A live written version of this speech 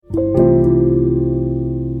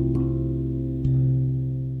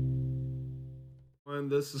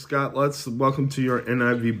This is Scott Lutz. Welcome to your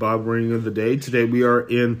NIV Bible reading of the day. Today we are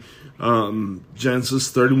in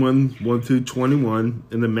Genesis 31, 1 through 21,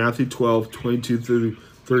 and then Matthew 12, 22 through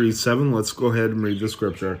 37. Let's go ahead and read the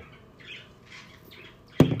scripture.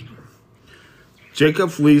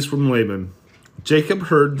 Jacob flees from Laban. Jacob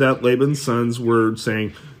heard that Laban's sons were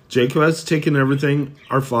saying, "Jacob has taken everything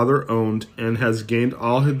our father owned and has gained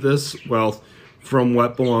all this wealth from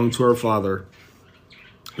what belonged to our father."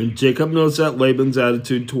 And Jacob knows that Laban's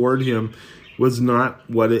attitude toward him was not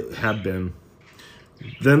what it had been.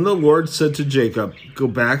 Then the Lord said to Jacob, "Go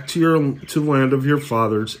back to the land of your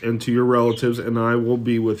fathers and to your relatives, and I will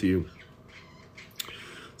be with you."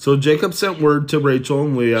 So Jacob sent word to Rachel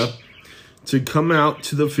and Leah to come out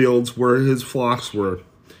to the fields where his flocks were.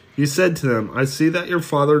 He said to them, "I see that your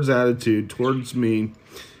father's attitude towards me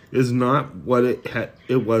is not what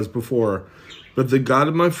it was before, but the God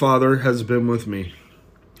of my father has been with me.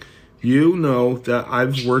 You know that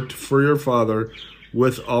I've worked for your father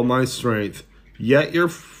with all my strength, yet your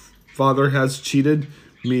father has cheated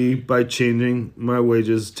me by changing my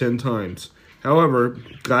wages 10 times. However,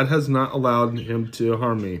 God has not allowed him to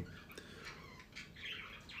harm me.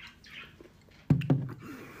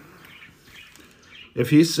 If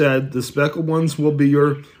he said, 'The speckled ones will be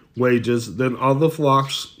your wages,' then all the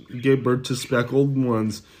flocks gave birth to speckled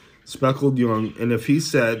ones, speckled young. And if he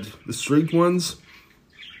said, 'The streaked ones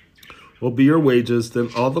will be your wages,' then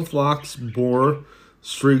all the flocks bore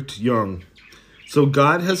streaked young. So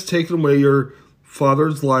God has taken away your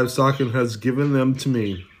father's livestock and has given them to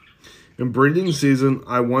me. In breeding season,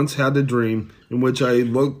 I once had a dream in which I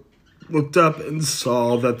looked up and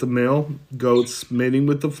saw that the male goats mating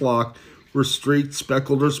with the flock were streaked,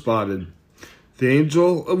 speckled, or spotted. The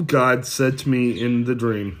angel of God said to me in the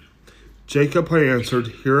dream, 'Jacob,' I answered,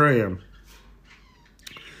 'Here I am.'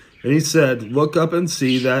 And he said, 'Look up and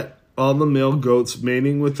see that all the male goats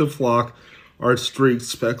mating with the flock are streaked,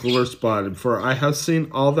 speckled, or spotted, for I have seen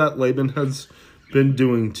all that Laban has been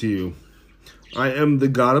doing to you. I am the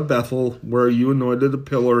God of Bethel, where you anointed a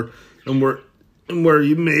pillar, and where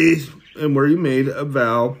you made a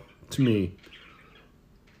vow to me.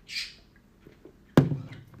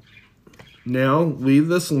 Now leave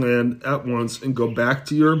this land at once and go back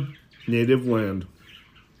to your native land.'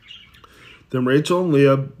 Then Rachel and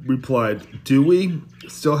Leah replied, 'Do we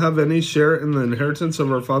still have any share in the inheritance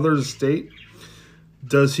of our father's estate?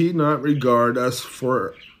 Does he not regard us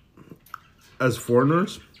as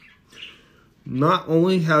foreigners? Not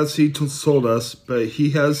only has he sold us, but he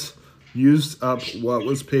has used up what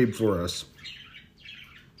was paid for us.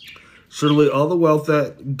 Surely all the wealth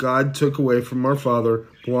that God took away from our father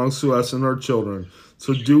belongs to us and our children.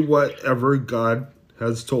 So do whatever God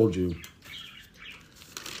has told you.'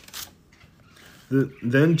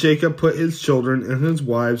 Then Jacob put his children and his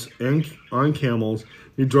wives on camels.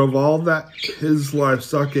 He drove all that his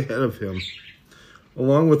livestock ahead of him,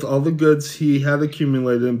 along with all the goods he had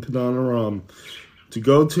accumulated in Padan Aram, to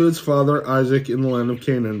go to his father Isaac in the land of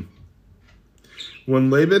Canaan. When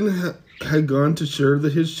Laban had gone to shear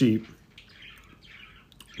his sheep,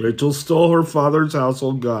 Rachel stole her father's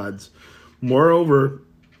household gods. Moreover,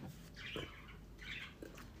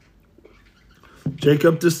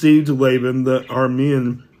 Jacob deceived Laban the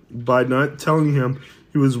Aramean by not telling him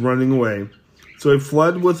he was running away. So he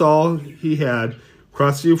fled with all he had,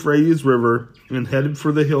 crossed the Euphrates River, and headed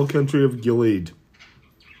for the hill country of Gilead."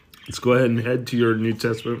 Let's go ahead and head to your New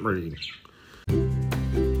Testament reading.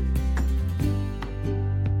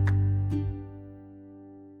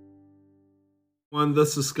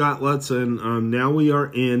 This is Scott Lutz, and now we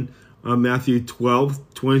are in Matthew 12,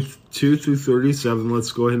 22 through 37.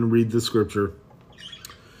 Let's go ahead and read the scripture.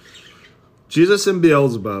 Jesus and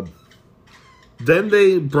Beelzebub. Then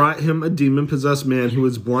they brought him a demon-possessed man who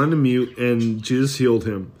was blind and mute, and Jesus healed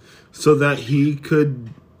him, so that he could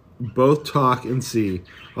both talk and see.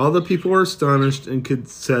 All the people were astonished and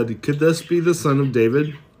said, "Could this be the son of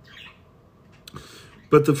David?"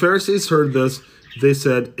 But the Pharisees heard this. They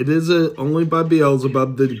said, "It is only by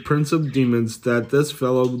Beelzebub, the prince of demons, that this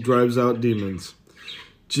fellow drives out demons."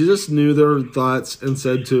 Jesus knew their thoughts and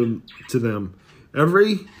said to them,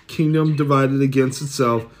 "Every kingdom divided against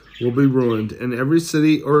itself will be ruined, and every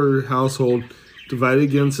city or household divided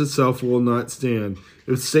against itself will not stand.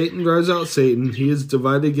 If Satan drives out Satan, he is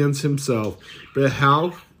divided against himself. But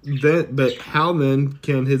how then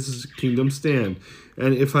can his kingdom stand?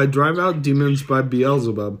 And if I drive out demons by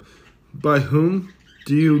Beelzebub, by whom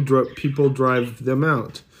do people drive them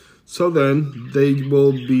out? So then they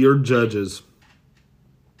will be your judges.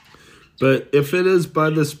 But if it is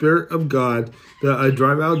by the Spirit of God that I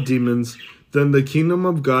drive out demons, then the kingdom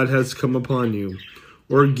of God has come upon you.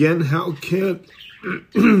 Or again, how can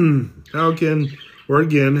How can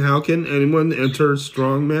anyone enter a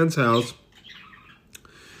strong man's house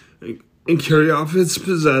and carry off his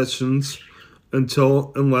possessions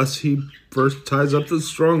unless he first ties up the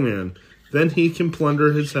strong man? Then he can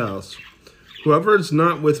plunder his house. Whoever is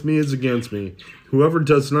not with me is against me. Whoever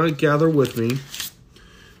does not gather with me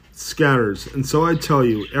scatters. And so I tell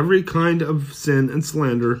you, every kind of sin and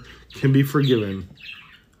slander can be forgiven.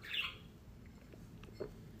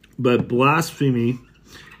 But blasphemy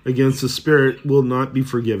against the Spirit will not be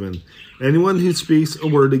forgiven. Anyone who speaks a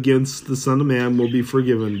word against the Son of Man will be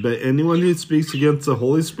forgiven, but anyone who speaks against the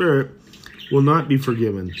Holy Spirit will not be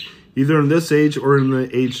forgiven, either in this age or in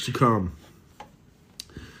the age to come.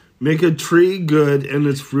 Make a tree good, and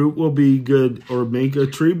its fruit will be good, or make a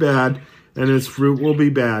tree bad, and its fruit will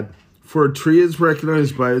be bad. For a tree is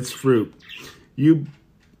recognized by its fruit. You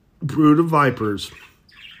brood of vipers,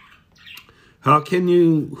 how can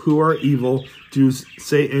you who are evil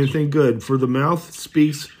say anything good? For the mouth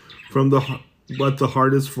speaks from what the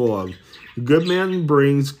heart is full of. A good man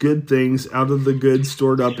brings good things out of the good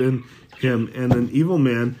stored up in him, and an evil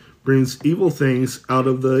man brings evil things out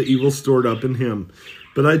of the evil stored up in him.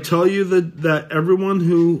 But I tell you that everyone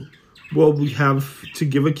who will have to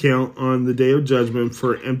give account on the day of judgment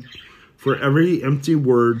for every empty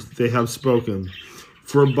word they have spoken.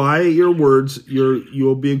 For by your words you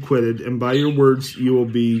will be acquitted, and by your words you will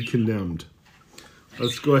be condemned.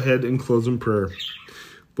 Let's go ahead and close in prayer.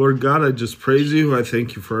 Lord God, I just praise you. I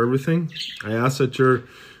thank you for everything. I ask that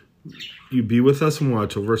you be with us and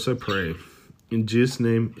watch over us, I pray. In Jesus'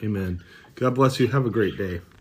 name, amen. God bless you. Have a great day.